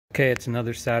Okay, it's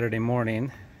another Saturday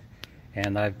morning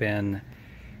and I've been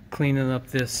cleaning up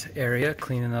this area,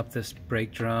 cleaning up this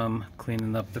brake drum,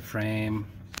 cleaning up the frame.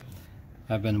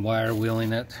 I've been wire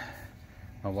wheeling it.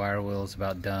 My wire wheel is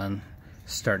about done.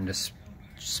 Starting to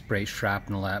spray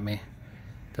shrapnel at me.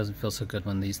 Doesn't feel so good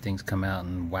when these things come out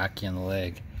and whack you in the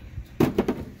leg.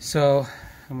 So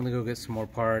I'm gonna go get some more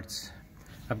parts.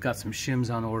 I've got some shims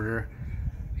on order.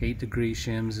 8-degree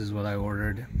shims is what I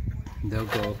ordered. They'll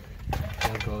go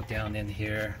down in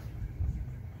here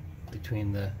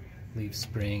between the leaf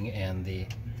spring and the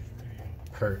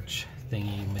perch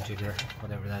thingy majigger,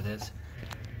 whatever that is.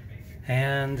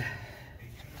 And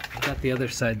I've got the other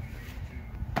side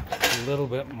a little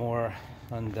bit more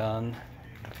undone.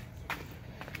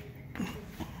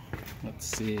 Let's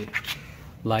see,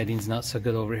 lighting's not so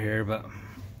good over here, but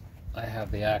I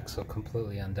have the axle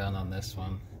completely undone on this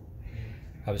one.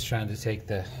 I was trying to take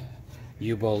the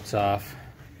U-bolts off.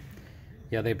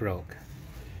 Yeah, they broke.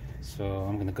 So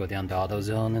I'm gonna go down to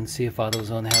AutoZone and see if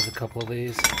AutoZone has a couple of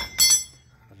these.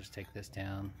 I'll just take this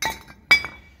down.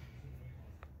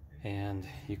 And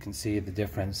you can see the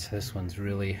difference. This one's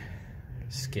really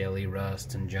scaly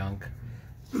rust and junk.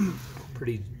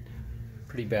 Pretty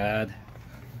bad.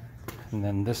 And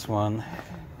then this one,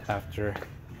 after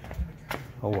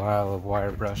a while of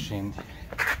wire brushing,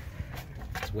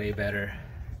 it's way better.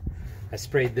 I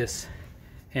sprayed this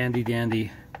handy dandy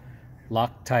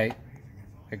Loctite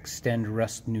Extend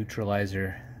Rust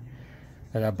Neutralizer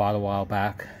that I bought a while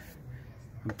back.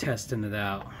 I'm testing it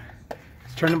out.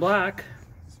 It's turning black.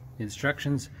 The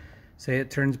instructions say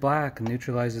it turns black and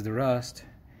neutralizes the rust.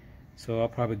 So I'll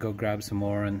probably go grab some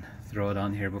more and throw it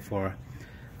on here before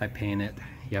I paint it.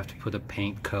 You have to put a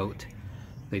paint coat.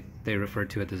 They refer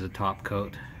to it as a top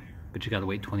coat, but you gotta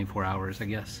wait 24 hours, I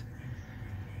guess.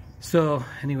 So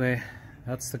anyway,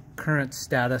 that's the current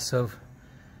status of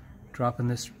dropping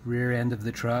this rear end of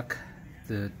the truck,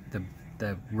 the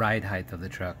ride height of the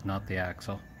truck, not the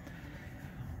axle.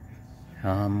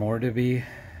 More to be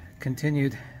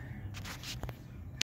continued.